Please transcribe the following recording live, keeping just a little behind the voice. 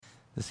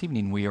This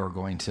evening we are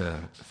going to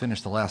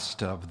finish the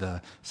last of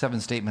the 7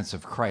 statements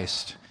of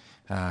Christ,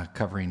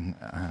 covering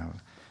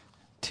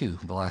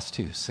the last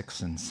two, 6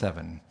 and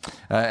 7.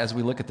 As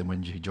we look at them,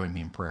 would you join me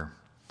in prayer?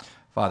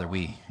 Father,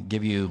 we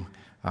give you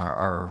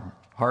our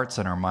hearts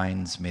and our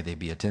minds. May they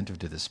be attentive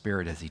to the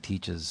Spirit as he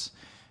teaches,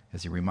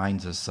 as he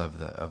reminds us of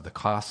the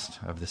cost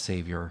of the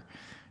Savior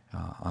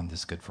on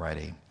this Good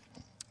Friday.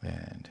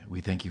 And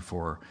we thank you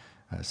for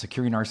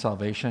securing our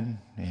salvation,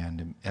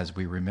 and as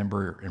we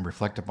remember and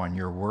reflect upon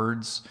your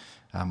words,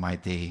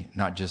 might they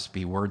not just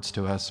be words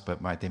to us, but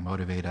might they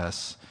motivate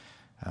us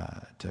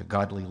to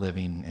godly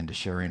living and to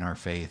sharing our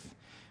faith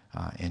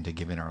and to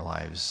giving our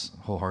lives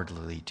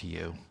wholeheartedly to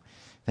you.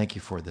 Thank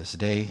you for this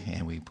day,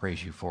 and we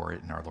praise you for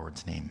it in our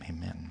Lord's name.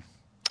 Amen.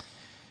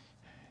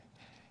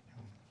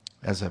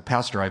 As a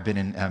pastor, I've been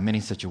in many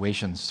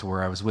situations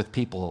where I was with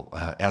people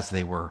as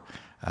they were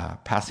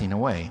passing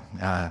away.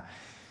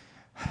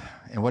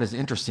 And what is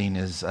interesting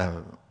is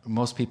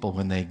most people,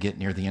 when they get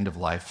near the end of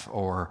life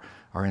or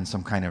are in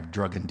some kind of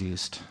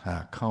drug-induced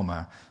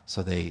coma,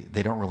 so they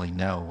don't really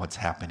know what's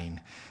happening.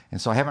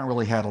 And so I haven't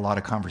really had a lot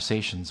of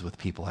conversations with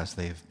people as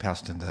they've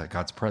passed into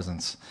God's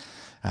presence.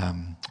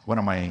 One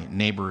of my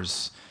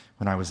neighbors,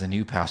 when I was a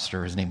new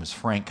pastor, his name was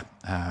Frank,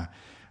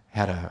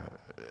 had a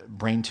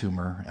brain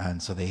tumor,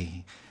 and so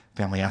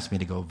family asked me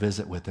to go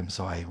visit with him,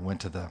 so I went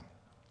to the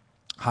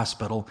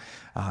hospital,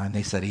 and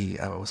they said he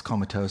was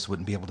comatose,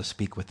 wouldn't be able to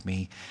speak with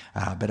me.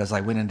 But as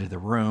I went into the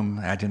room,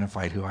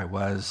 identified who I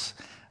was,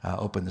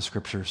 opened the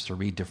scriptures to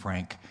read to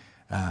Frank,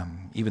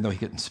 even though he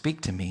couldn't speak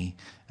to me,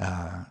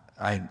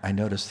 I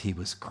noticed he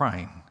was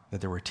crying,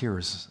 that there were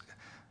tears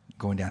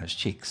going down his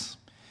cheeks.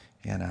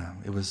 And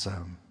it was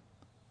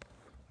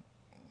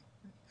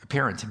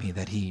apparent to me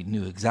that he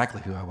knew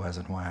exactly who I was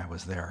and why I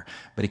was there,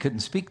 but he couldn't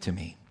speak to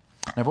me.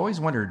 And I've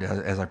always wondered,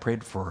 as I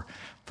prayed for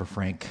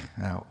Frank,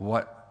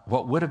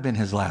 what would have been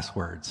his last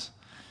words?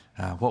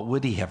 What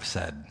would he have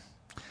said?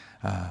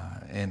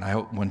 And I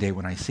hope one day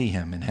when I see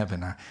him in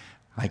heaven,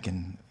 I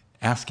can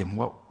ask him,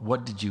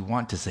 what did you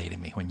want to say to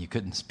me when you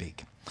couldn't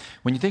speak?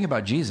 When you think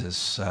about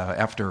Jesus,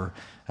 after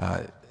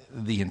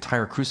the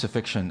entire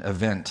crucifixion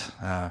event,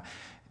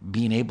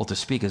 being able to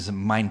speak is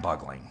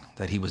mind-boggling,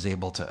 that he was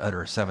able to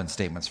utter 7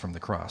 statements from the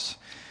cross.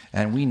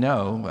 And we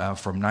know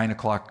from 9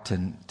 o'clock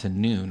to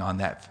noon on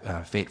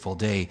that fateful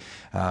day,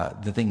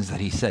 the things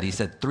that he said. He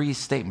said 3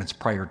 statements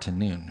prior to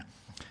noon.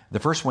 The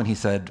first one he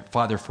said,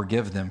 "Father,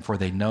 forgive them, for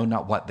they know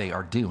not what they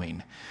are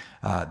doing."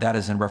 That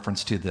is in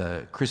reference to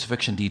the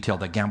crucifixion detail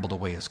that gambled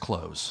away his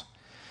clothes.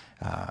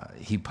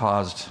 He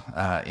paused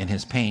in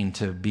his pain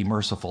to be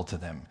merciful to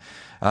them.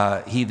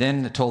 He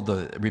then told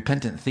the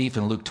repentant thief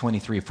in Luke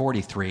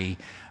 23:43,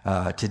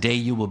 "Today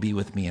you will be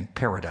with me in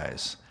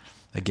paradise."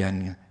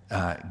 Again,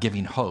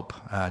 giving hope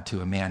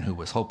to a man who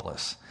was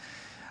hopeless.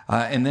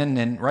 And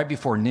then right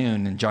before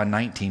noon, in John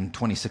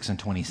 19:26 and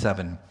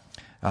 27,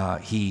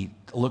 he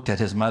looked at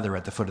his mother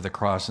at the foot of the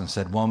cross and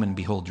said, "Woman,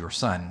 behold your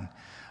son."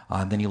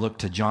 Then he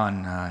looked to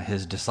John,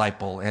 his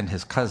disciple and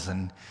his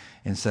cousin,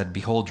 and said,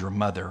 "Behold your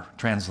mother,"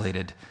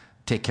 translated,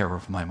 "Take care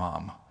of my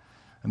mom."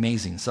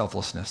 Amazing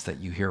selflessness that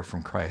you hear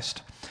from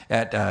Christ.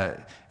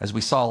 As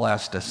we saw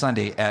last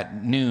Sunday,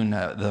 at noon,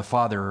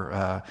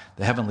 the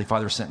Heavenly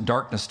Father sent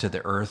darkness to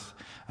the earth,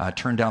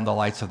 turned down the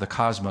lights of the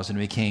cosmos, and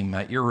it became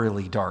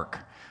eerily dark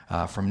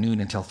from noon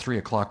until 3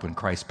 o'clock when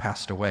Christ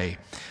passed away.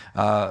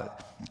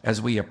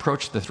 As we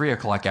approach the 3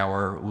 o'clock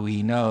hour,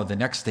 we know the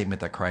next statement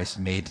that Christ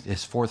made,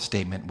 his 4th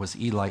statement, was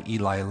Eli,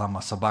 Eli,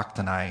 lama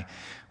sabachthani,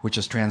 which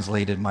is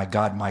translated, my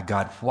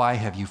God, why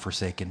have you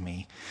forsaken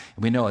me?"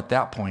 And we know at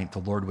that point the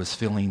Lord was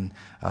feeling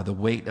the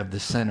weight of the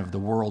sin of the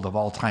world of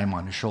all time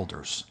on his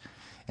shoulders.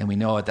 And we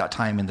know at that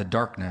time in the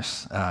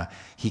darkness,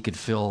 he could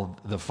feel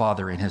the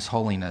Father in his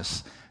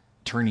holiness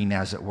turning,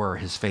 as it were,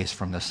 his face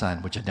from the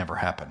Son, which had never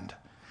happened.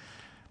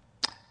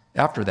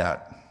 After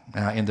that,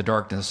 in the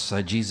darkness,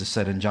 Jesus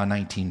said in John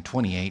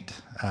 19:28,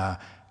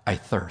 "I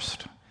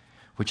thirst,"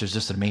 which is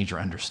just a major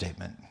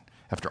understatement.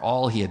 After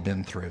all he had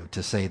been through,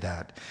 to say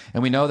that.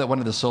 And we know that one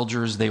of the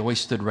soldiers, they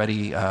always stood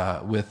ready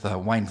with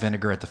wine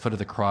vinegar at the foot of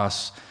the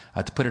cross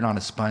to put it on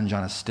a sponge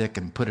on a stick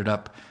and put it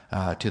up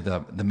to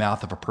the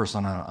mouth of a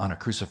person on a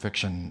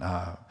crucifixion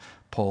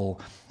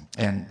pole,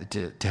 and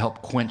to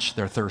help quench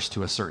their thirst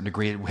to a certain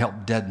degree. It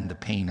helped deaden the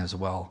pain as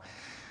well.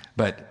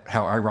 But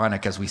how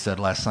ironic, as we said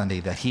last Sunday,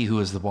 that he who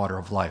is the water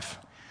of life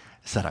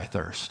said, "I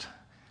thirst."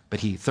 But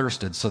he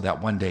thirsted so that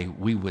one day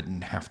we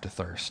wouldn't have to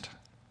thirst.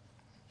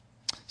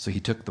 So he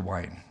took the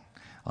wine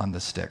on the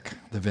stick,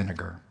 the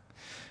vinegar.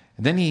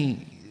 And then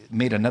he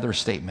made another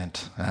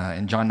statement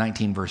in John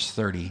 19, verse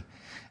 30,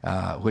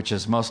 which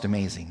is most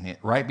amazing.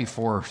 Right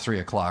before 3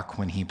 o'clock,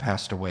 when he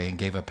passed away and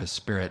gave up his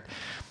spirit,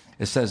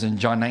 it says in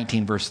John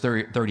 19, verse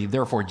 30,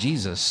 "Therefore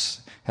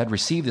Jesus had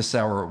received the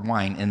sour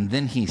wine, and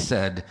then he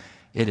said,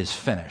 'It is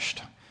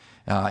finished.'"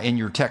 In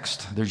your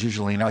text, there's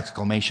usually an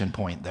exclamation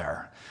point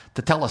there.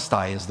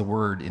 Tetelestai is the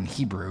word in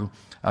Hebrew.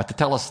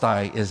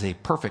 Tetelestai is a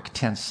perfect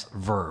tense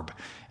verb.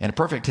 And a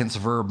perfect tense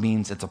verb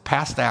means it's a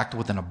past act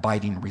with an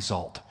abiding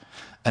result.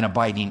 an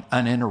abiding,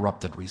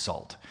 uninterrupted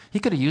result. He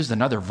could have used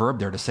another verb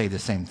there to say the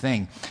same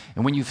thing.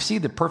 And when you see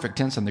the perfect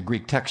tense in the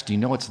Greek text, you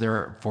know it's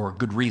there for a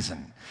good reason.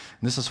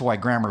 And this is why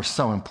grammar is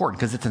so important,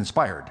 because it's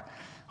inspired.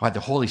 Why the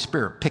Holy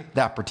Spirit picked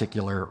that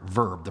particular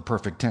verb, the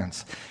perfect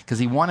tense, because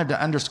he wanted to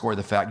underscore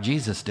the fact,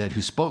 Jesus did,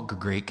 who spoke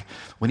Greek,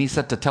 when he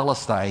said to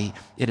telestai,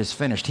 it is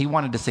finished. He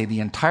wanted to say the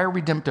entire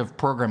redemptive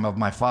program of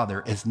my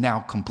Father is now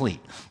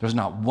complete. There's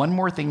not one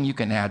more thing you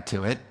can add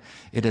to it.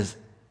 It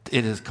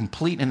is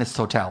complete in its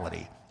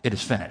totality. It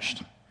is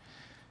finished.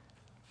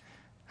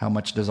 How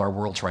much does our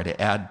world try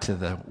to add to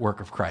the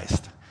work of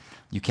Christ?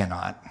 You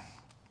cannot.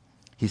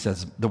 He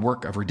says the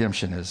work of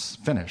redemption is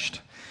finished.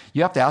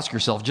 You have to ask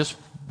yourself,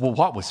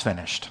 what was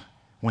finished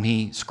when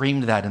he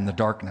screamed that in the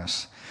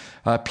darkness?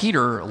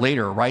 Peter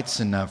later writes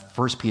in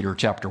 1 Peter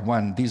chapter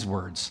 1 these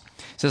words.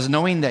 He says,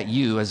 knowing that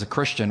you, as a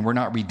Christian, were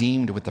not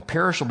redeemed with the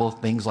perishable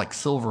things like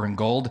silver and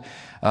gold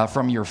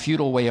from your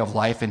futile way of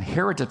life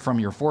inherited from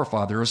your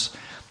forefathers,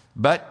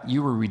 but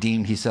you were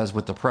redeemed, he says,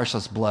 with the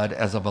precious blood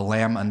as of a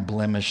lamb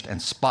unblemished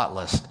and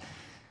spotless.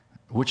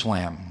 Which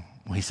lamb?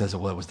 Well, he says it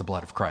was the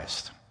blood of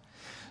Christ.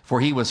 For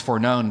he was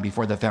foreknown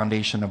before the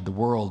foundation of the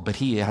world, but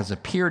he has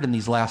appeared in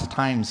these last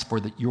times for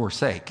your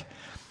sake,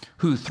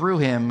 who through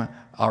him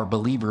are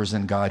believers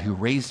in God, who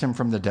raised him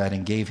from the dead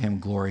and gave him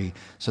glory,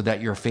 so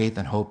that your faith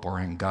and hope are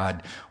in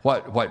God.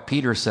 What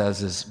Peter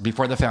says is,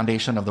 before the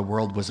foundation of the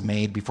world was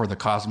made, before the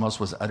cosmos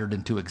was uttered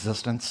into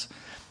existence,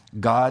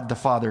 God the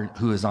Father,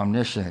 who is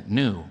omniscient,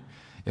 knew,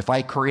 if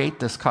I create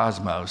this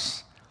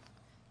cosmos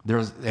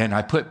and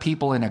I put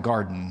people in a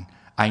garden,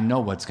 I know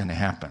what's going to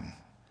happen.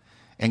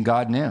 And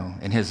God knew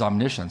in his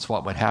omniscience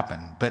what would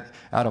happen. But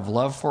out of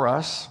love for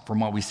us,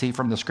 from what we see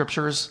from the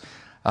scriptures,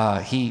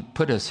 he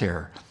put us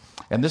here.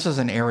 And this is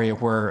an area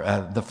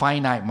where the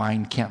finite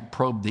mind can't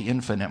probe the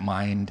infinite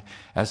mind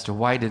as to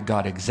why did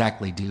God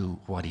exactly do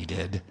what he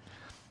did.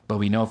 But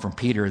we know from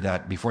Peter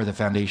that before the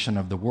foundation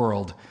of the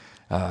world,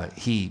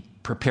 he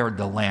prepared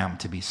the lamb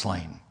to be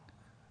slain.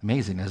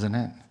 Amazing, isn't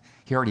it?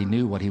 He already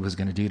knew what he was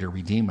going to do to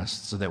redeem us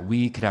so that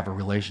we could have a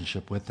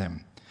relationship with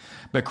him.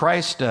 But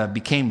Christ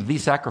became the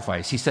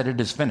sacrifice. He said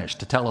it is finished,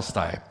 to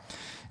telestai.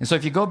 And so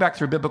if you go back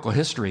through biblical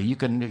history, you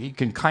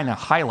can kind of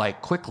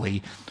highlight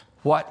quickly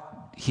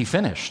what he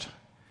finished.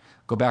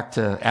 Go back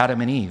to Adam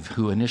and Eve,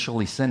 who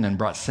initially sinned and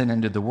brought sin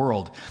into the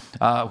world.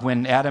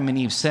 When Adam and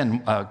Eve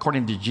sinned,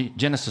 according to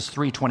Genesis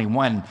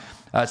 3:21,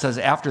 it says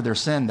after their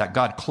sin that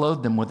God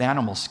clothed them with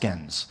animal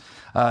skins.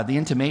 The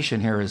intimation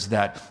here is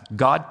that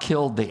God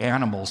killed the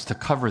animals to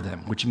cover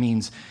them, which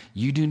means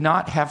you do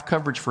not have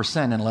coverage for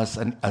sin unless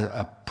an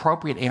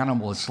appropriate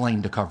animal is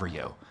slain to cover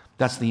you.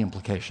 That's the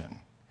implication.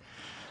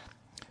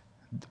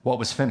 What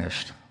was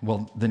finished?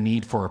 Well, the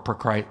need for a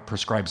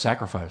prescribed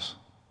sacrifice.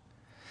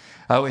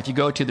 If you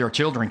go to their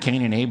children,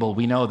 Cain and Abel,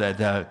 we know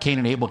that Cain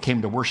and Abel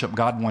came to worship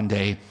God one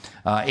day.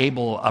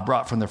 Abel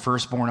brought from the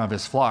firstborn of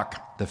his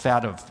flock the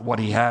fat of what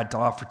he had to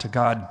offer to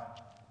God.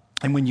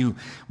 And when you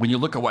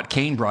look at what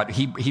Cain brought,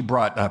 he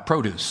brought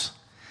produce.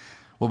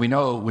 Well, we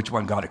know which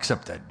one God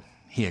accepted.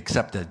 He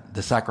accepted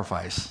the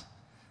sacrifice,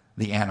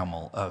 the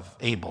animal of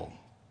Abel,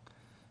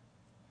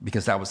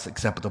 because that was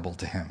acceptable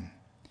to him.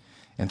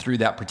 And through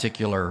that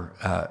particular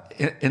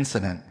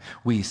incident,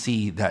 we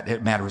see that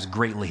it matters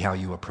greatly how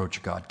you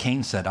approach God.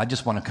 Cain said, I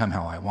just want to come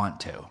how I want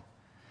to.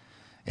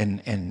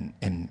 And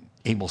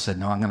Abel said,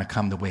 no, I'm going to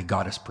come the way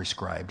God has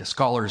prescribed.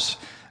 Scholars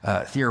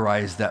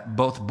theorize that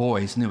both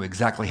boys knew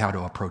exactly how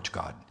to approach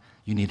God.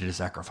 You needed a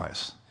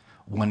sacrifice.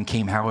 One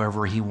came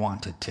however he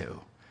wanted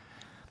to.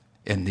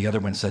 And the other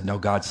one said, no,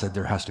 God said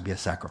there has to be a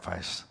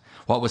sacrifice.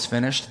 What was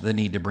finished? The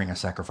need to bring a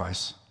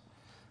sacrifice.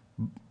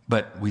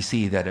 But we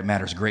see that it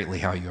matters greatly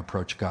how you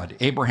approach God.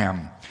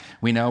 Abraham,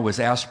 we know, was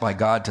asked by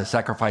God to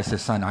sacrifice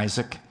his son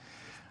Isaac.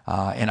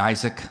 And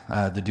Isaac,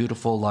 the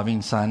dutiful,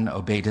 loving son,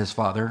 obeyed his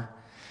father.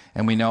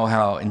 And we know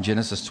how in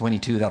Genesis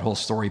 22 that whole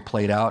story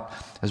played out.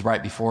 As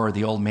right before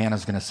the old man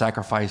is going to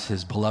sacrifice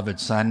his beloved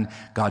son,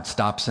 God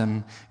stops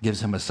him,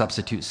 gives him a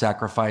substitute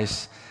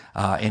sacrifice.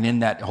 And in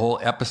that whole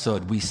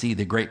episode, we see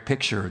the great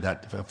picture,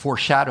 that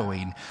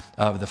foreshadowing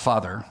of the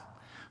father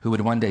who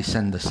would one day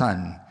send the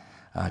son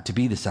to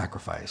be the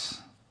sacrifice. It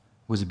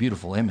was a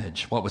beautiful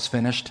image. What was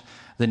finished?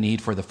 The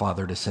need for the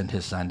father to send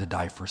his son to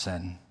die for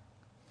sin.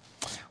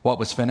 What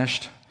was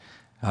finished?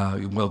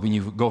 Well, when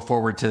you go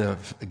forward to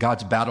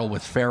God's battle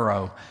with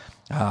Pharaoh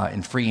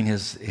and freeing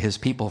his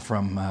people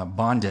from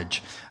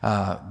bondage,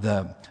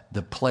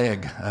 the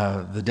plague,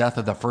 the death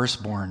of the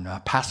firstborn,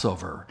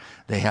 Passover,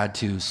 they had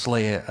to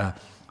slay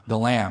the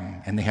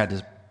lamb, and they had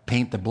to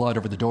paint the blood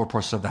over the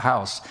doorposts of the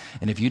house.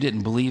 And if you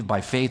didn't believe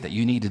by faith that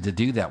you needed to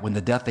do that, when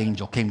the death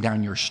angel came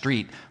down your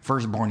street,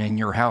 firstborn in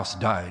your house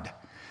died.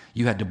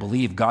 You had to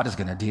believe God is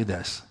going to do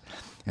this.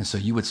 And so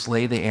you would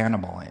slay the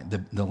animal,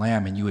 the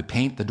lamb, and you would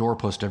paint the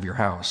doorpost of your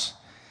house.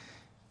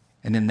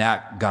 And in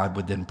that, God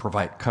would then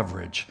provide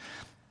coverage.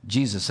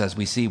 Jesus, as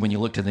we see when you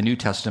look to the New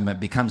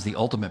Testament, becomes the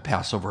ultimate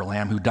Passover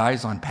lamb who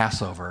dies on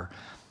Passover.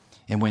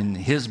 And when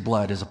his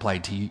blood is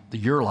applied to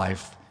your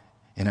life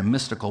in a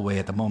mystical way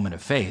at the moment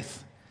of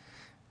faith,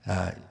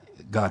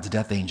 God's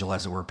death angel,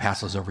 as it were,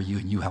 passes over you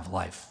and you have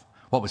life.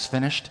 What was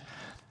finished?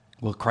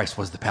 Well, Christ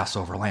was the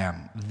Passover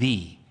lamb,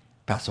 the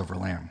Passover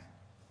lamb.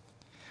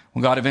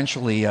 When God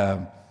eventually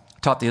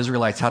taught the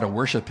Israelites how to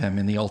worship him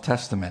in the Old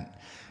Testament,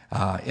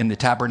 in the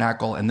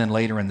tabernacle and then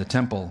later in the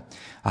temple,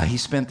 he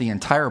spent the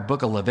entire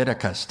book of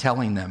Leviticus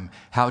telling them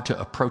how to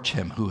approach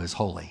him who is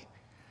holy.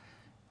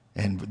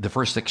 And the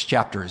first 6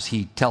 chapters,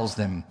 he tells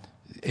them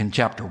in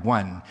chapter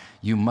 1,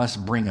 you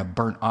must bring a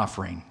burnt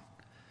offering.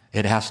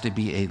 It has to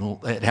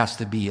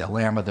be a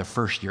lamb of the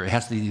first year. It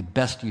has to be the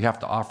best you have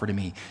to offer to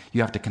me.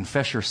 You have to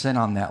confess your sin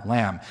on that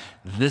lamb.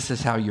 This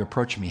is how you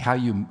approach me. How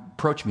you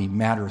approach me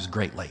matters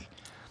greatly.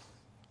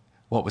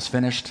 What was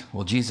finished?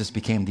 Well, Jesus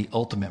became the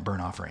ultimate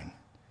burnt offering.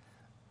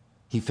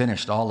 He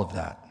finished all of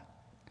that.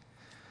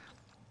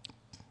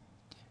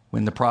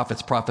 When the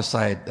prophets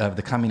prophesied of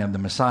the coming of the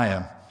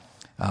Messiah,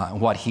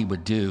 what he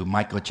would do,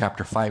 Micah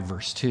chapter 5,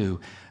 verse 2,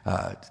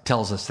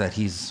 tells us that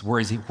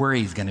where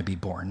he's going to be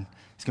born.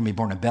 He's going to be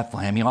born in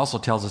Bethlehem. He also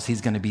tells us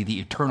he's going to be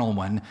the eternal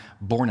one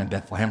born in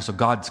Bethlehem, so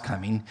God's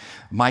coming.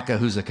 Micah,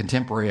 who's a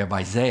contemporary of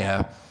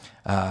Isaiah,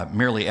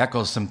 merely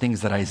echoes some things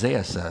that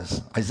Isaiah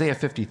says. Isaiah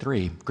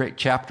 53, great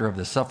chapter of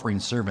the suffering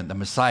servant, the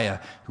Messiah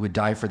who would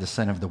die for the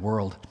sin of the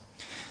world.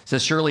 It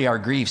says, surely our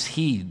griefs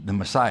he, the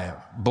Messiah,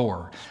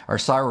 bore. Our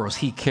sorrows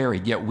he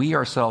carried, yet we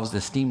ourselves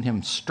esteemed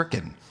him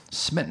stricken,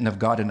 smitten of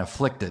God and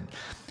afflicted.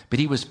 But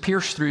he was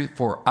pierced through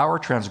for our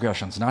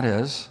transgressions, not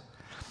his.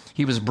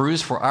 He was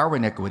bruised for our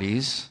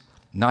iniquities,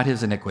 not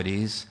his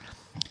iniquities.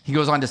 He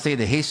goes on to say,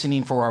 the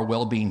hastening for our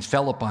well-being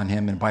fell upon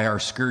him, and by our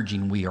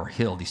scourging we are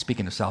healed. He's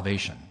speaking of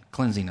salvation,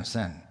 cleansing of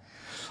sin.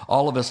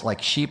 All of us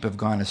like sheep have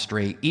gone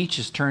astray. Each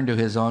has turned to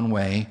his own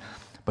way,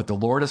 but the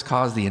Lord has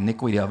caused the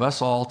iniquity of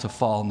us all to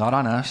fall, not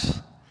on us,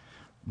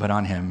 but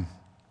on him.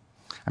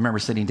 I remember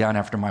sitting down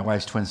after my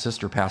wife's twin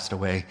sister passed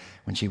away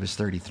when she was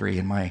 33,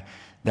 and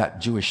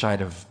that Jewish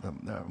side of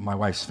my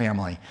wife's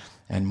family,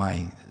 and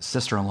my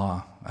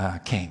sister-in-law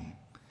came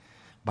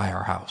by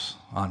our house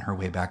on her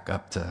way back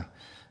up to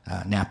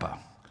Napa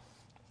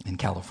in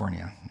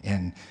California.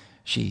 And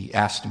she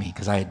asked me,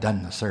 because I had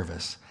done the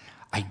service,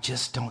 I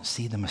just don't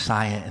see the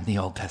Messiah in the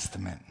Old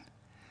Testament.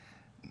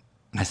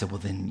 And I said, well,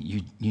 then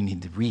you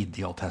need to read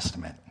the Old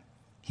Testament.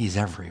 He's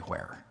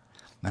everywhere.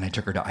 And I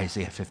took her to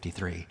Isaiah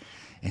 53.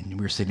 And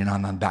we were sitting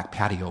on the back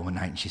patio one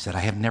night, and she said, I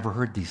have never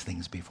heard these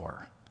things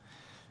before.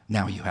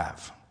 Now you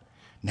have.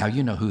 Now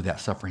you know who that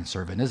suffering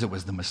servant is. It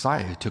was the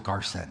Messiah who took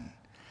our sin.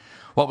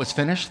 What was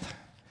finished?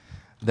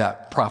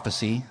 That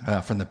prophecy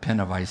from the pen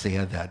of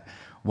Isaiah that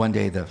one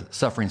day the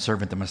suffering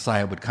servant, the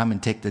Messiah, would come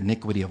and take the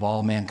iniquity of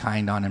all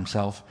mankind on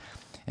himself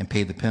and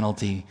pay the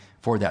penalty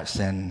for that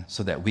sin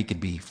so that we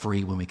could be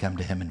free when we come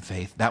to him in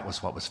faith. That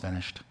was what was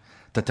finished.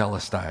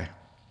 Tetelestai.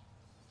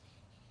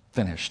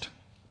 Finished.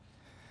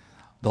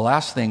 The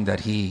last thing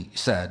that he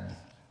said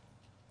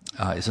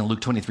is in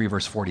Luke 23,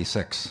 verse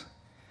 46.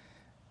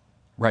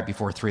 Right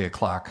before 3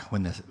 o'clock,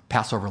 when the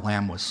Passover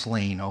lamb was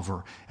slain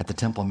over at the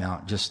Temple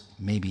Mount, just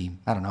maybe,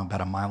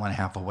 about a mile and a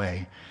half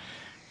away.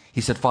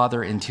 He said,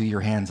 Father, into your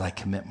hands I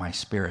commit my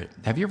spirit.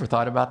 Have you ever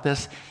thought about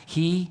this?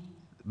 He,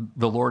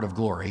 the Lord of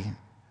glory,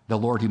 the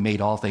Lord who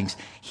made all things,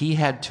 he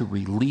had to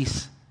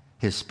release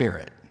his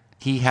spirit.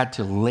 He had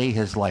to lay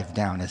his life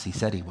down as he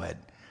said he would.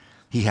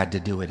 He had to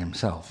do it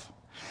himself.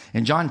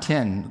 In John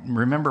 10,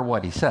 remember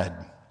what he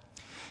said.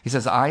 He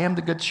says, I am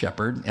the good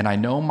shepherd, and I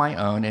know my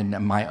own, and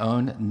my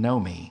own know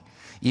me,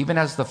 even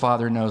as the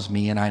Father knows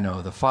me, and I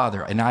know the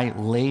Father, and I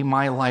lay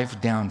my life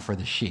down for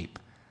the sheep.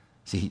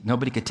 See,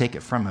 nobody could take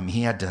it from him.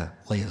 He had to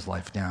lay his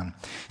life down.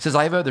 He says,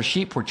 I have other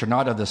sheep which are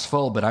not of this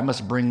fold, but I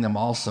must bring them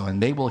also, and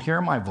they will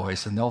hear my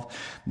voice, and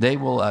they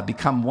will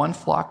become one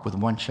flock with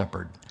one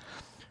shepherd.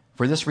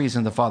 For this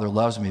reason the Father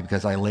loves me,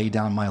 because I lay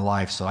down my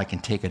life so I can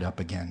take it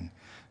up again.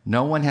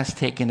 No one has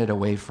taken it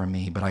away from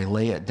me, but I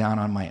lay it down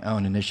on my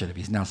own initiative.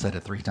 He's now said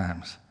it 3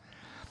 times.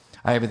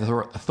 I have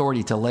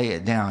authority to lay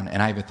it down,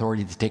 and I have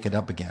authority to take it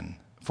up again.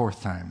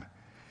 4th time.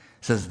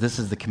 He says, this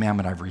is the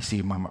commandment I've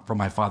received from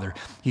my Father.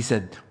 He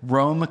said,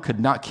 Rome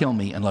could not kill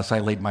me unless I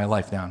laid my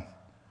life down.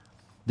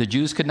 The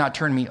Jews could not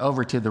turn me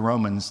over to the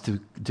Romans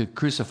to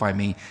crucify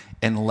me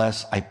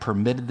unless I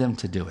permitted them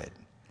to do it.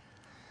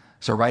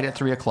 So right at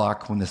 3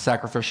 o'clock, when the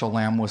sacrificial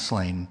lamb was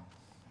slain,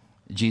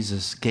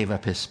 Jesus gave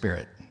up his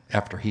spirit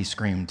after he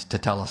screamed,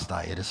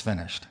 Tetelestai, it is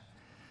finished.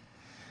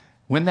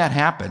 When that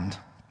happened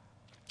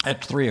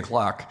at 3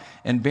 o'clock,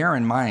 and bear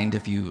in mind,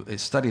 if you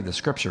study the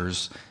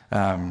scriptures,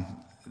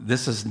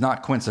 this is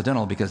not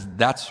coincidental, because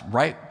that's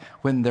right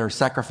when they're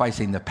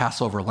sacrificing the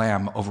Passover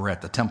lamb over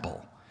at the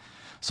temple.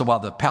 So while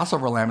the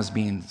Passover lamb is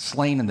being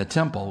slain in the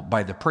temple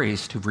by the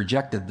priest who've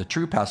rejected the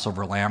true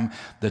Passover lamb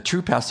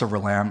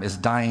is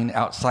dying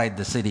outside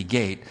the city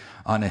gate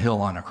on a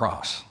hill on a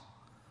cross.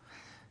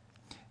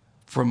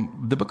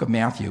 From the book of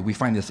Matthew, we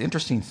find this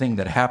interesting thing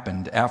that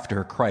happened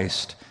after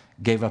Christ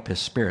gave up his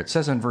spirit. It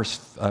says in verse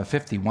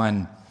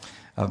 51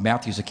 of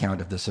Matthew's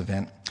account of this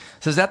event,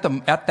 it says,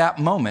 at that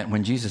moment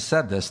when Jesus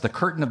said this, the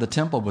curtain of the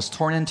temple was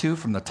torn in two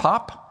from the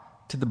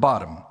top to the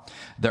bottom.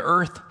 The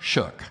earth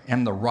shook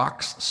and the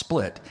rocks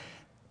split,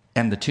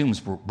 and the tombs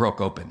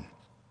broke open.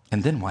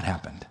 And then what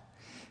happened?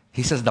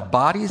 He says, the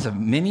bodies of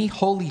many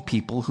holy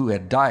people who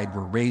had died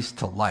were raised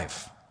to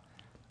life.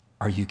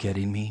 Are you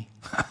kidding me?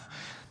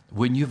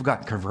 Wouldn't you have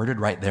gotten converted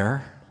right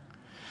there?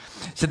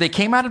 So they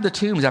came out of the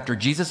tombs after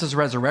Jesus'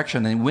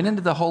 resurrection and went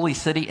into the holy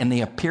city, and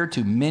they appeared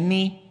to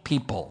many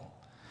people.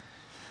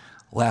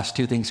 Last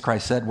two things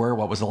Christ said were,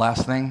 what was the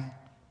last thing?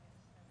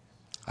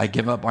 I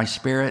give up my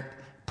spirit.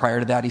 Prior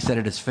to that, he said,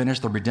 it is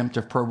finished. The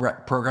redemptive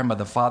program of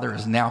the Father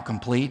is now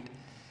complete.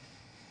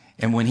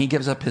 And when he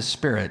gives up his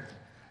spirit,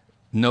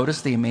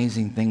 notice the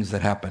amazing things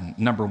that happen.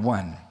 Number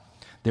one,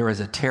 there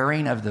is a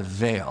tearing of the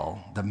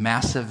veil, the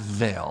massive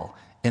veil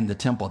in the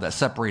temple that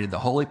separated the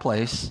holy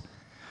place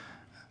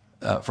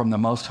from the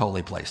most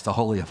holy place, the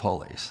Holy of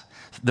Holies,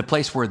 the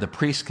place where the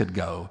priest could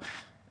go,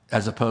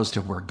 as opposed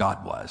to where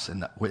God was in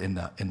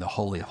the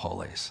Holy of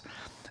Holies.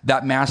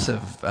 That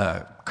massive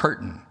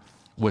curtain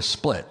was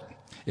split.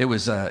 It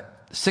was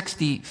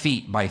 60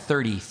 feet by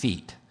 30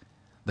 feet,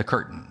 the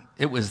curtain.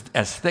 It was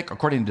as thick,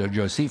 according to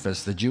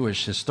Josephus, the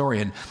Jewish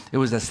historian, it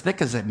was as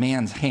thick as a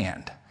man's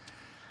hand.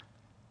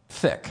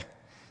 Thick.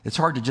 It's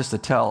hard to just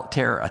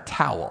tear a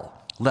towel,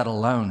 let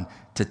alone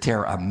to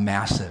tear a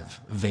massive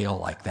veil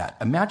like that.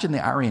 Imagine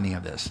the irony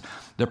of this.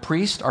 The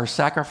priests are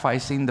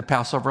sacrificing the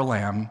Passover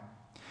lamb.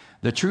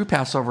 The true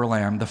Passover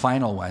lamb, the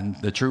final one,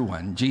 the true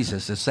one,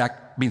 Jesus, is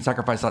being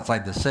sacrificed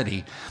outside the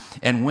city.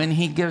 And when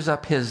he gives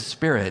up his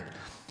spirit,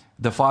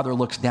 the Father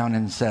looks down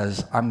and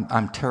says,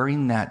 I'm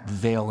tearing that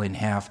veil in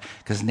half,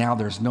 because now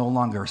there's no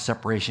longer a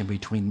separation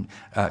between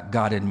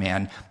God and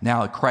man.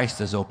 Now Christ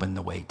has opened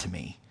the way to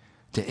me,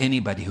 to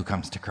anybody who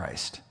comes to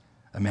Christ.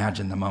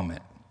 Imagine the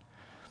moment.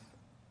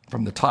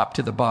 From the top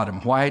to the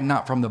bottom. Why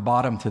not from the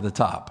bottom to the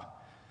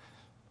top?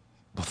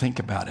 Well, think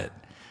about it.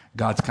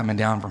 God's coming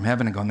down from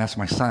heaven and going, that's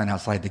my son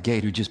outside the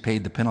gate who just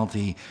paid the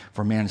penalty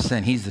for man's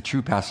sin. He's the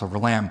true Passover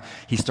lamb.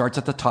 He starts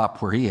at the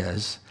top where he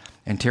is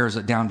and tears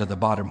it down to the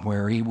bottom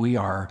where we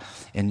are,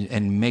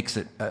 and makes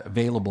it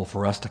available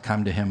for us to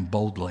come to him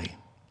boldly.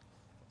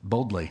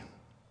 Boldly.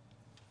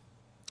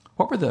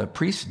 What were the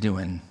priests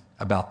doing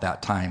about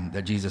that time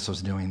that Jesus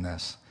was doing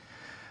this?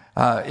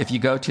 If you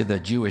go to the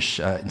Jewish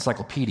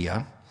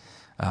encyclopedia,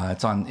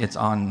 it's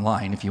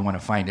online if you want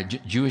to find it.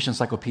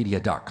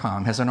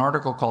 JewishEncyclopedia.com has an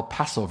article called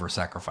Passover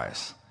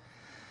Sacrifice.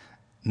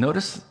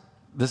 Notice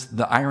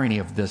the irony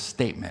of this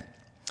statement.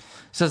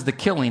 It says the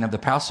killing of the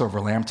Passover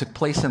lamb took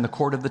place in the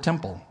court of the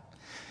temple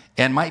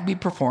and might be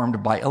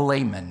performed by a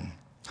layman.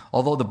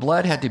 Although the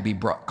blood had to be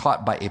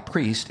caught by a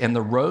priest, and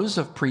the rows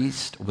of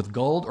priests with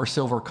gold or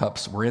silver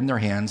cups were in their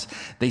hands,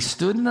 they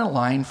stood in a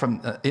line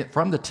from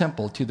the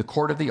temple to the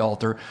court of the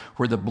altar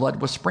where the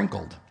blood was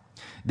sprinkled.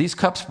 These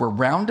cups were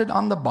rounded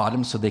on the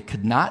bottom so they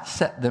could not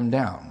set them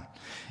down,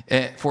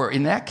 for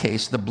in that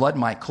case the blood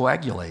might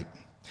coagulate.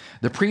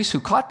 The priest who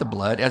caught the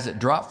blood as it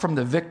dropped from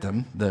the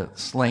victim, the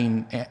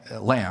slain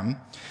lamb,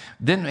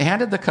 then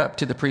handed the cup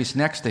to the priest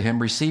next to him,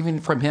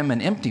 receiving from him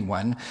an empty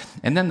one,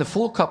 and then the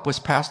full cup was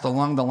passed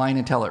along the line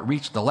until it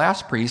reached the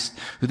last priest,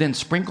 who then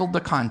sprinkled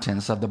the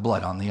contents of the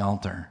blood on the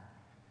altar.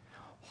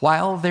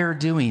 While they're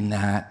doing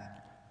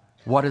that,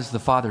 what is the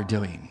Father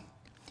doing?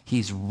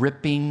 He's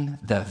ripping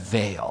the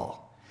veil.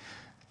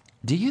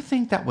 Do you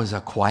think that was a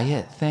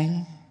quiet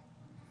thing?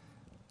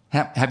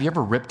 Have you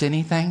ever ripped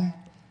anything?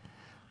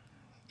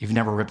 You've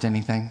never ripped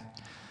anything?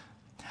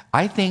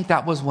 I think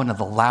that was one of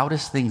the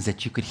loudest things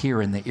that you could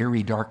hear in the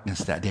eerie darkness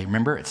that day.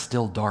 Remember, it's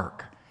still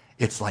dark.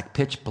 It's like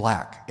pitch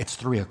black. It's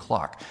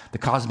 3:00. The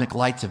cosmic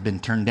lights have been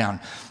turned down.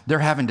 They're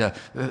having to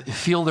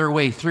feel their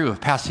way through of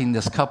passing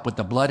this cup with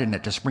the blood in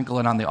it to sprinkle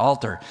it on the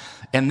altar.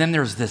 And then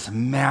there's this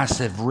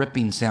massive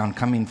ripping sound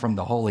coming from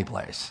the holy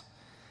place.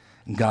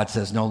 And God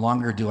says, no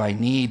longer do I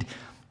need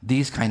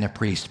these kind of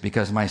priests,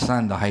 because my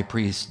son, the high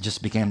priest,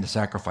 just began to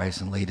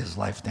sacrifice and laid his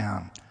life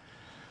down.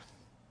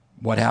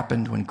 What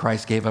happened when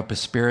Christ gave up his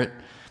spirit?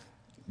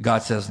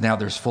 God says now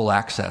there's full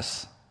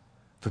access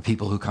for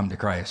people who come to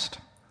Christ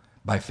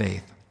by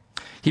faith.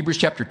 Hebrews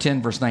chapter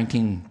 10, verse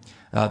 19,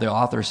 the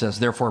author says,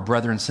 therefore,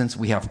 brethren, since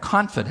we have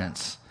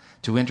confidence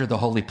to enter the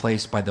holy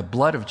place by the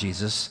blood of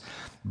Jesus,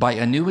 by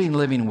a new and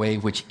living way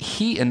which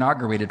he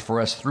inaugurated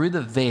for us through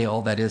the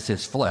veil that is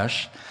his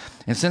flesh,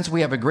 and since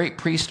we have a great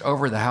priest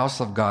over the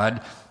house of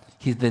God,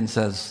 he then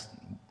says,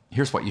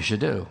 here's what you should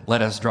do.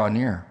 Let us draw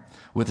near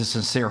with a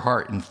sincere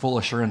heart and full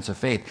assurance of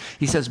faith.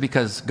 He says,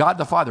 because God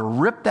the Father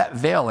ripped that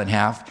veil in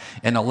half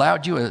and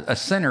allowed you, a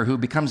sinner who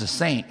becomes a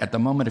saint at the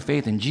moment of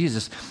faith in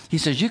Jesus, he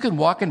says you can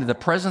walk into the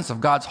presence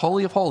of God's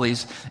Holy of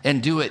Holies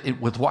and do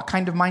it with what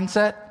kind of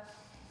mindset?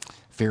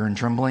 Fear and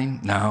trembling?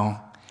 No.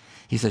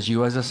 He says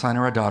you as a son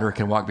or a daughter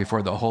can walk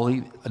before the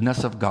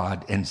holiness of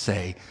God and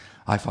say,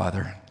 "Our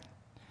Father,"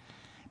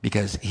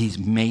 because he's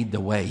made the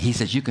way. He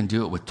says you can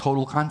do it with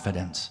total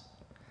confidence.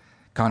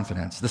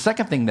 Confidence. The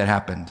second thing that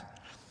happened,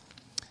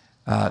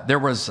 there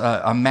was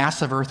a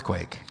massive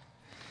earthquake.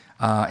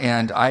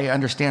 And I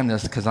understand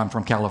this because I'm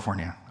from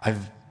California.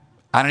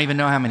 I don't even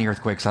know how many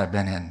earthquakes I've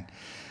been in.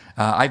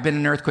 I've been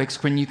in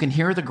earthquakes when you can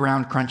hear the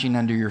ground crunching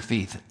under your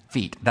feet.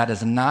 That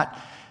is not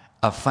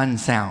a fun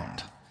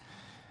sound.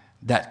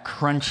 that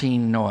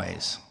crunching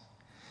noise.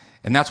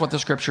 And that's what the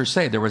scriptures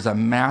say. There was a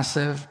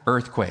massive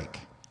earthquake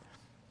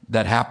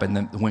that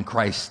happened when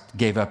Christ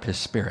gave up his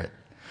spirit.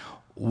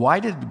 Why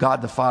did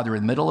God the Father,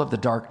 in the middle of the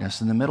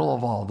darkness, in the middle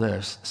of all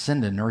this,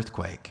 send an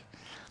earthquake?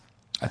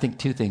 I think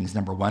two things.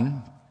 Number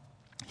one,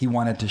 he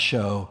wanted to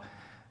show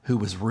who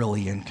was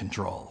really in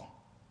control.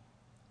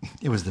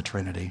 It was the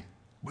Trinity.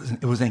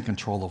 It was in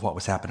control of what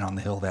was happening on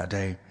the hill that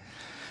day.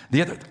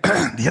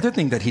 The other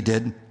thing that he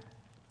did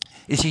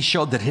is he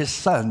showed that his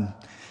son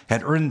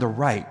had earned the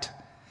right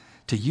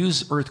to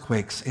use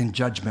earthquakes in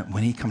judgment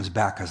when he comes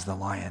back as the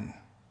lion.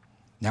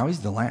 Now he's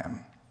the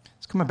lamb.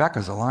 He's coming back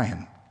as a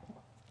lion.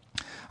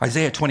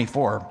 Isaiah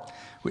 24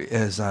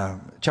 is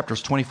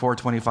chapters 24,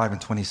 25,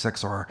 and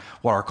 26 are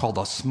what are called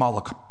a small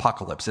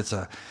apocalypse. It's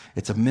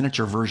a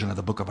miniature version of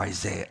the book of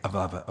Isaiah,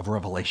 of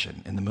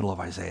Revelation, in the middle of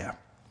Isaiah.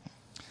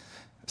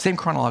 Same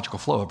chronological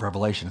flow of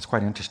Revelation. It's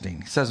quite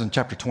interesting. It says in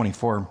chapter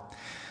 24, it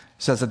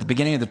says, at the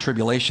beginning of the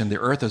tribulation, the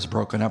earth is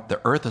broken up,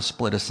 the earth is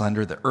split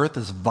asunder, the earth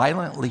is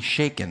violently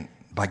shaken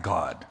by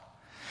God.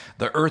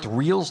 The earth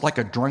reels like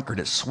a drunkard,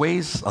 it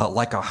sways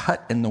like a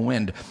hut in the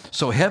wind.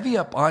 So heavy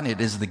upon it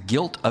is the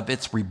guilt of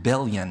its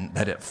rebellion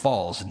that it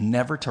falls,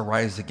 never to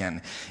rise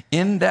again.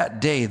 In that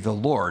day, the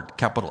Lord,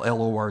 capital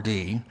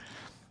L-O-R-D,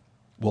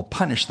 will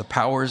punish the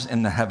powers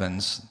in the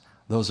heavens,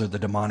 those are the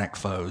demonic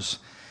foes,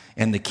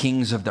 and the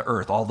kings of the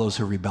earth, all those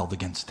who rebelled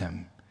against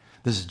him.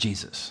 This is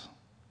Jesus.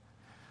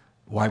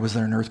 Why was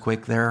there an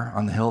earthquake there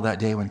on the hill that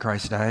day when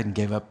Christ died and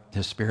gave up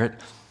his spirit?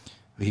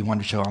 He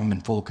wanted to show I'm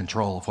in full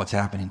control of what's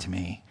happening to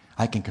me.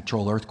 I can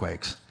control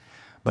earthquakes,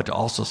 but to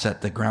also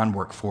set the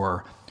groundwork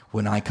for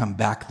when I come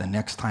back the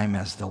next time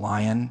as the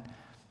lion,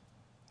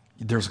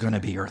 there's going to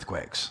be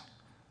earthquakes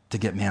to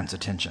get man's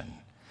attention.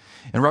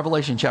 In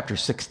Revelation chapter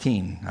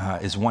 16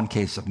 is one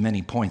case of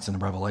many points in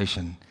the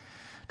Revelation.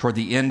 Toward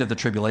the end of the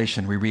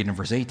tribulation, we read in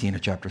verse 18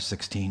 of chapter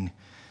 16,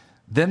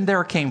 then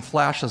there came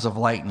flashes of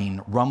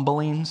lightning,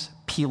 rumblings,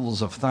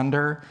 peals of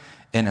thunder,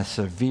 and a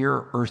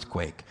severe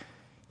earthquake.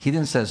 He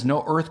then says,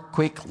 no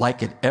earthquake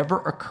like it ever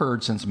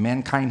occurred since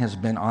mankind has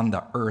been on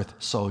the earth.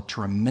 So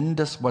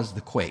tremendous was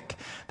the quake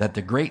that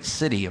the great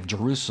city of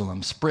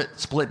Jerusalem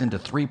split into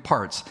three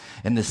parts,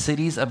 and the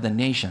cities of the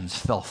nations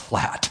fell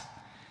flat.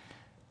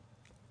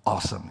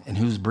 Awesome. And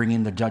who's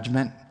bringing the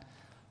judgment?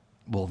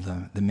 Well,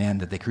 the man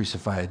that they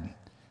crucified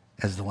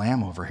as the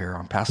lamb over here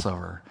on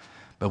Passover.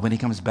 But when he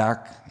comes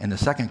back in the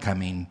second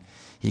coming,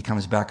 he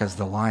comes back as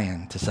the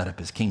lion to set up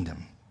his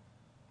kingdom.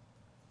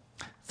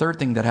 Third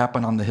thing that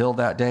happened on the hill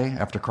that day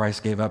after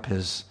Christ gave up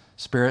his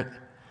spirit,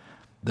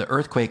 the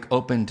earthquake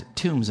opened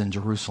tombs in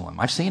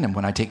Jerusalem. I've seen them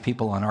when I take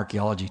people on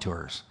archaeology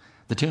tours.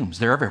 The tombs,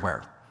 they're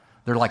everywhere.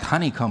 They're like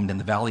honeycombed in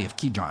the valley of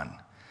Kidron.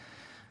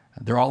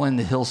 They're all in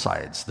the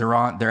hillsides. They're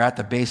at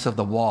the base of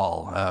the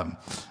wall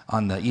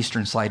on the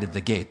eastern side of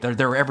the gate.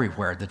 They're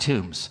everywhere, the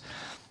tombs.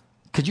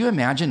 Could you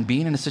imagine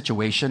being in a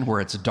situation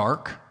where it's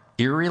dark,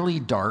 eerily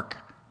dark,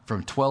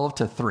 from 12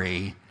 to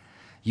 3,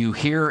 you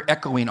hear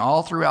echoing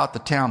all throughout the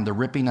town the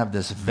ripping of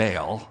this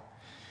veil.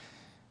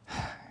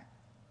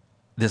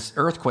 This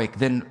earthquake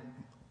then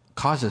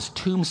causes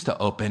tombs to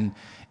open,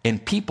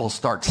 and people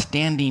start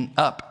standing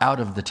up out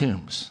of the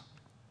tombs.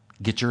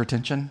 Get your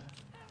attention?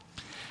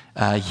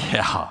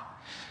 Yeah.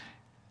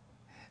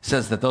 It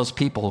says that those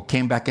people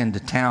came back into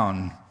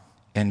town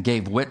and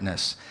gave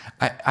witness.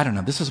 I don't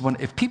know. This is one.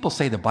 If people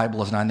say the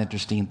Bible is not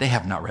interesting, they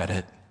have not read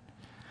it.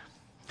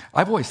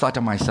 I've always thought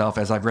to myself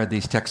as I've read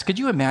these texts, could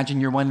you imagine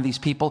you're one of these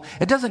people?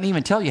 It doesn't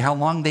even tell you how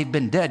long they've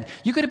been dead.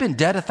 You could have been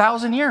dead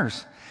 1,000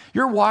 years.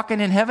 You're walking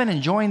in heaven,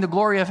 enjoying the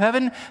glory of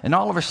heaven, and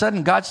all of a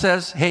sudden God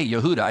says, hey,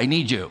 Yehuda, I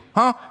need you.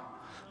 Huh?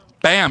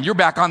 Bam, you're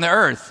back on the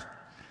earth.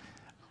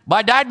 But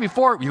I died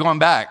before. You're going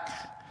back.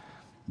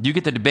 Do you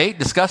get to debate,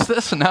 discuss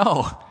this?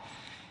 No.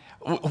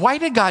 Why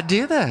did God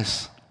do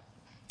this?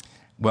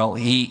 Well,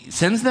 he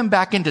sends them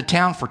back into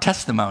town for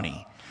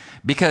testimony.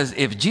 Because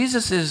if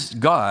Jesus is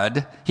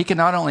God, he can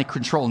not only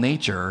control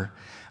nature,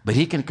 but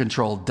he can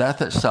control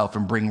death itself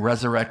and bring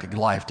resurrected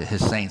life to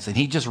his saints. And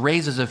he just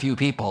raises a few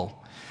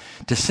people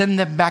to send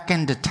them back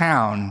into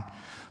town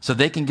so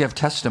they can give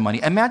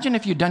testimony. Imagine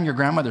if you'd done your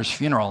grandmother's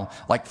funeral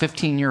like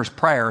 15 years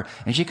prior,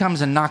 and she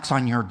comes and knocks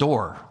on your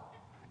door,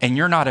 and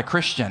you're not a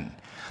Christian.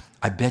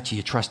 I bet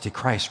you trusted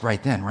Christ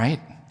right then,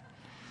 right?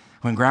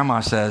 When grandma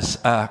says,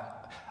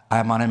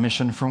 I'm on a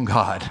mission from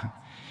God.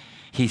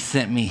 He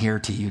sent me here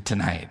to you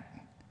tonight.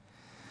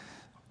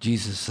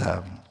 Jesus,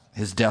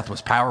 his death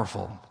was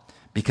powerful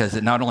because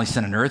it not only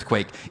sent an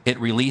earthquake, it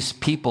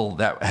released people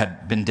that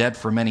had been dead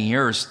for many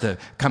years to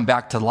come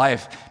back to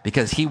life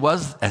because he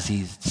was, as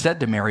he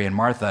said to Mary and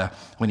Martha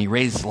when he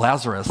raised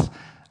Lazarus,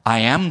 I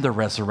am the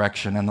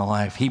resurrection and the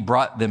life. He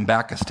brought them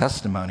back as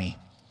testimony.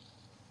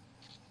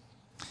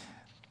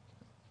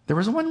 There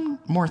was one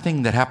more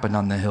thing that happened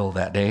on the hill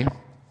that day.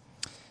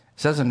 It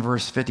says in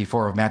verse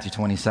 54 of Matthew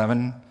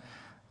 27,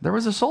 there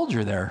was a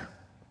soldier there.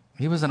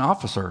 He was an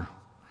officer.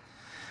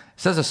 It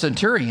says a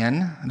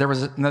centurion, there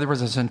was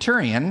a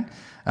centurion,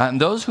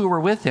 and those who were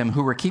with him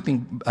who were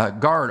keeping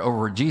guard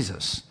over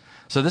Jesus.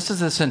 So this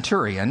is a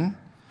centurion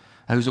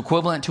who's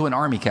equivalent to an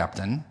army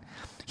captain.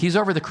 He's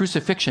over the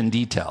crucifixion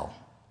detail.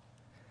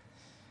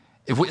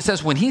 It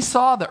says, when he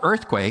saw the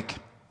earthquake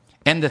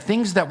and the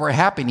things that were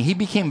happening, he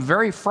became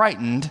very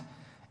frightened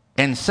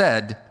and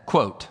said,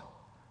 quote,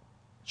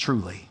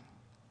 truly,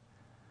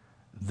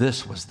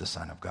 this was the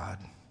Son of God.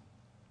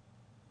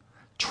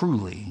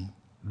 Truly,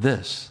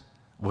 this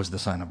was the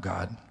Son of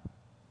God.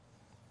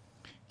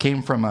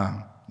 Came from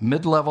a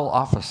mid-level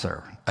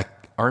officer, an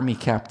army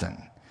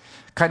captain,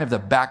 kind of the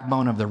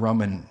backbone of the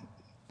Roman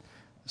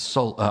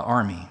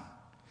army,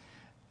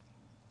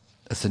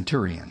 a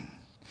centurion.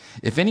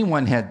 If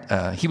anyone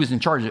had, he was in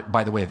charge,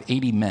 by the way, of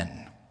 80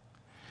 men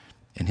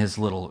in his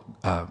little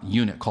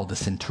unit called the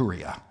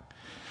centuria.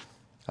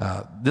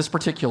 This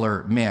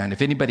particular man,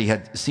 if anybody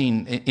had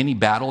seen any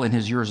battle in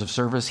his years of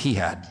service, he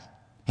had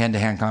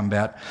hand-to-hand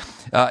combat.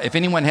 If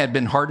anyone had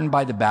been hardened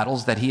by the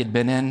battles that he had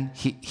been in,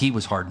 he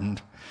was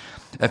hardened.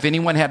 If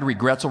anyone had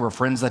regrets over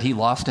friends that he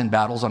lost in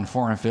battles on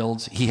foreign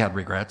fields, he had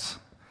regrets.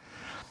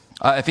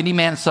 If any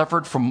man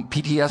suffered from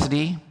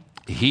PTSD,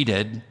 he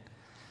did.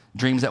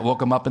 Dreams that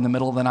woke him up in the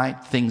middle of the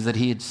night, things that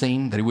he had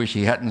seen that he wished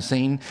he hadn't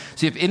seen.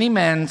 See, if any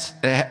man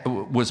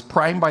was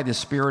primed by the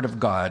Spirit of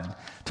God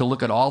to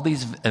look at all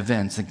these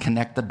events and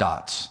connect the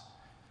dots,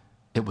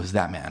 it was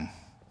that man.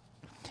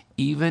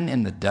 Even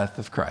in the death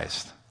of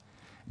Christ,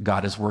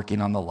 God is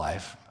working on the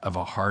life of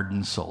a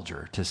hardened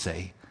soldier to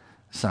say,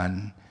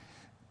 son,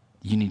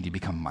 you need to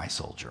become my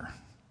soldier.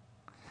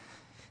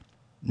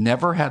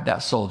 Never had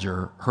that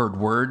soldier heard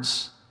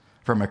words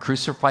from a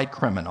crucified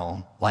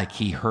criminal like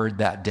he heard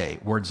that day.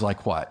 Words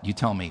like what? You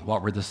tell me,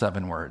 what were the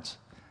 7 words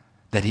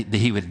that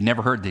he had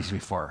never heard these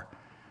before?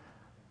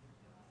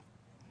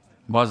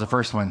 What was the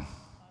first one?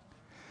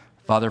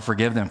 Father,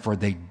 forgive them, for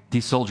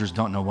these soldiers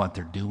don't know what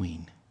they're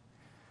doing.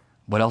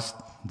 What else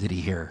did he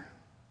hear?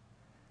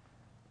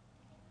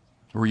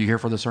 Were you here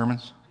for the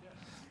sermons?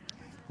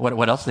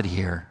 What else did he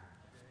hear?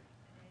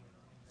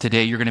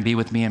 Today you're going to be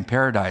with me in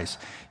paradise.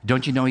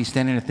 Don't you know he's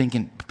standing there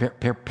thinking,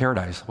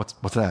 paradise, what's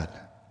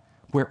that?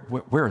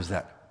 Where is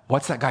that?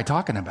 What's that guy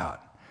talking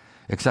about?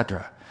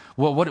 Etc.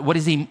 Well, what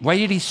is he? Why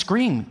did he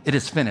scream, it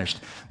is finished?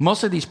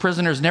 Most of these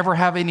prisoners never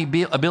have any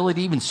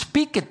ability to even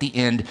speak at the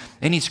end,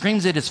 and he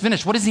screams, it is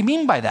finished. What does he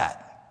mean by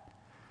that?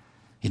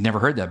 He'd never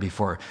heard that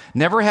before.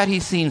 Never had he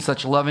seen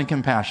such love and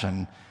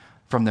compassion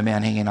from the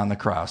man hanging on the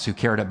cross who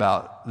cared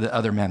about the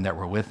other men that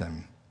were with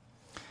him.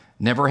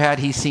 Never had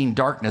he seen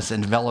darkness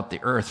envelop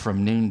the earth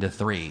from noon to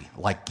 3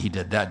 like he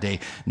did that day.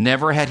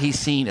 Never had he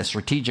seen a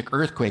strategic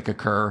earthquake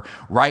occur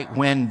right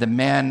when the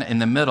man in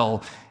the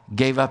middle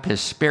gave up his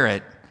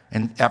spirit,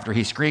 and after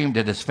he screamed,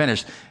 it is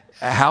finished.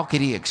 How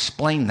could he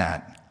explain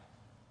that?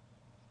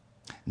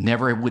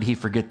 Never would he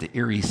forget the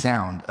eerie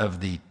sound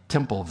of the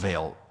temple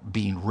veil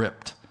being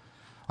ripped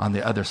on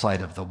the other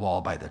side of the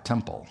wall by the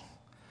temple.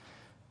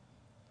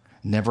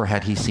 Never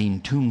had he seen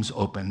tombs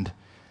opened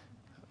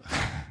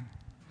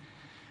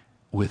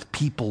with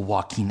people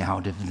walking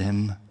out of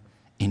them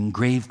in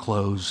grave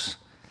clothes,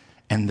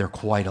 and they're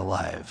quite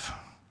alive.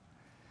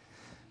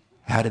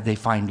 How did they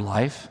find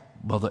life?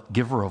 Well, the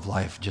giver of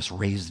life just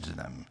raised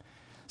them.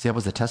 See, that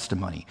was the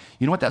testimony.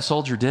 You know what that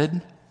soldier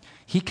did?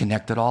 He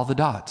connected all the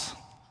dots.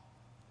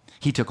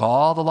 He took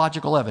all the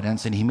logical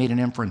evidence and he made an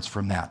inference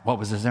from that. What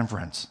was his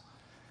inference?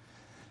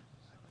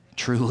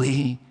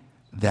 Truly,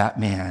 that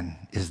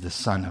man is the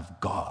Son of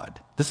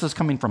God. This is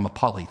coming from a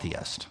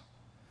polytheist.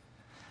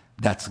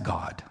 That's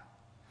God.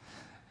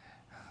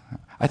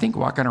 I think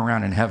walking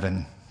around in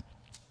heaven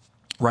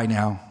right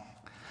now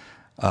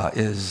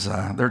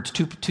there are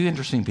two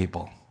interesting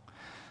people.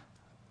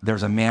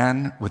 There's a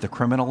man with a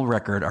criminal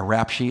record, a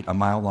rap sheet a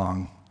mile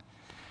long,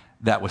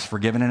 that was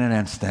forgiven in an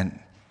instant,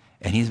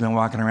 and he's been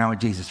walking around with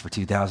Jesus for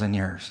 2,000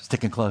 years,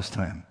 sticking close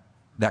to him.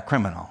 That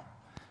criminal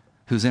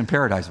who's in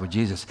paradise with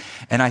Jesus.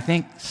 And I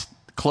think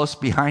close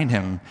behind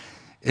him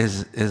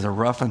is a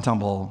rough and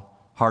tumble,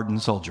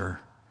 hardened soldier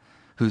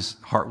whose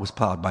heart was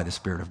plowed by the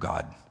Spirit of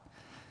God,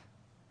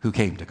 who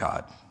came to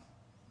God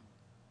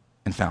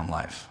and found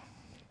life.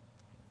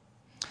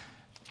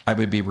 I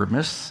would be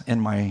remiss in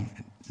my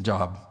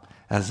job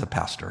as a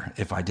pastor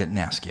if I didn't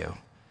ask you,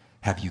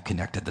 have you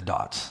connected the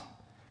dots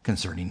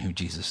concerning who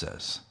Jesus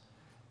is?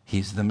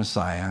 He's the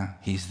Messiah,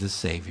 he's the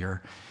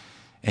Savior,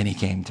 and he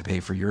came to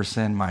pay for your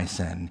sin, my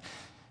sin.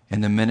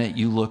 And the minute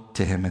you look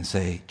to him and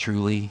say,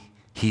 truly,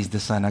 he's the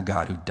Son of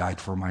God who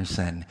died for my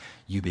sin,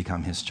 you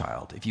become his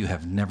child. If you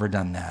have never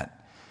done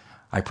that,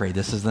 I pray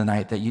this is the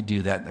night that you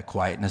do that in the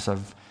quietness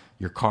of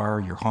your car,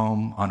 your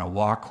home, on a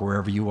walk,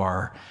 wherever you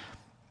are.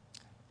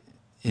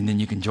 And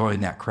then you can join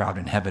that crowd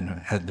in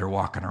heaven as they're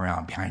walking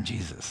around behind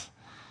Jesus.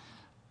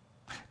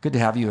 Good to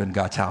have you in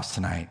God's house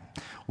tonight.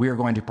 We are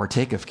going to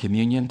partake of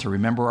communion to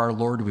remember our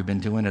Lord. We've been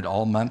doing it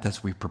all month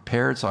as we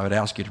prepared, so I would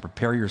ask you to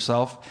prepare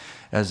yourself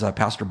as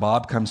Pastor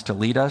Bob comes to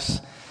lead us.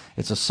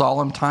 It's a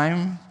solemn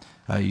time.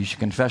 You should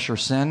confess your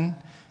sin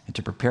and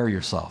to prepare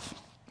yourself.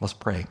 Let's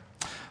pray.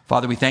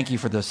 Father, we thank you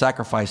for the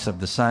sacrifice of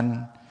the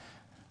Son,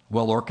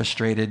 well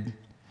orchestrated,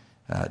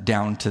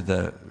 down to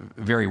the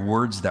very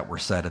words that were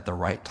said at the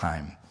right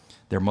time.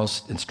 They're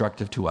most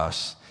instructive to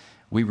us.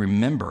 We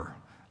remember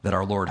that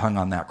our Lord hung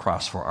on that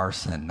cross for our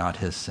sin, not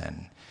his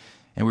sin.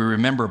 And we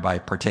remember by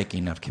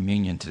partaking of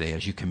communion today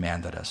as you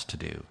commanded us to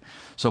do.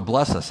 So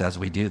bless us as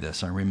we do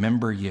this, and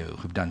remember you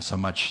who've done so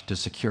much to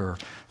secure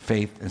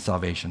faith and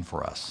salvation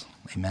for us.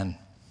 Amen.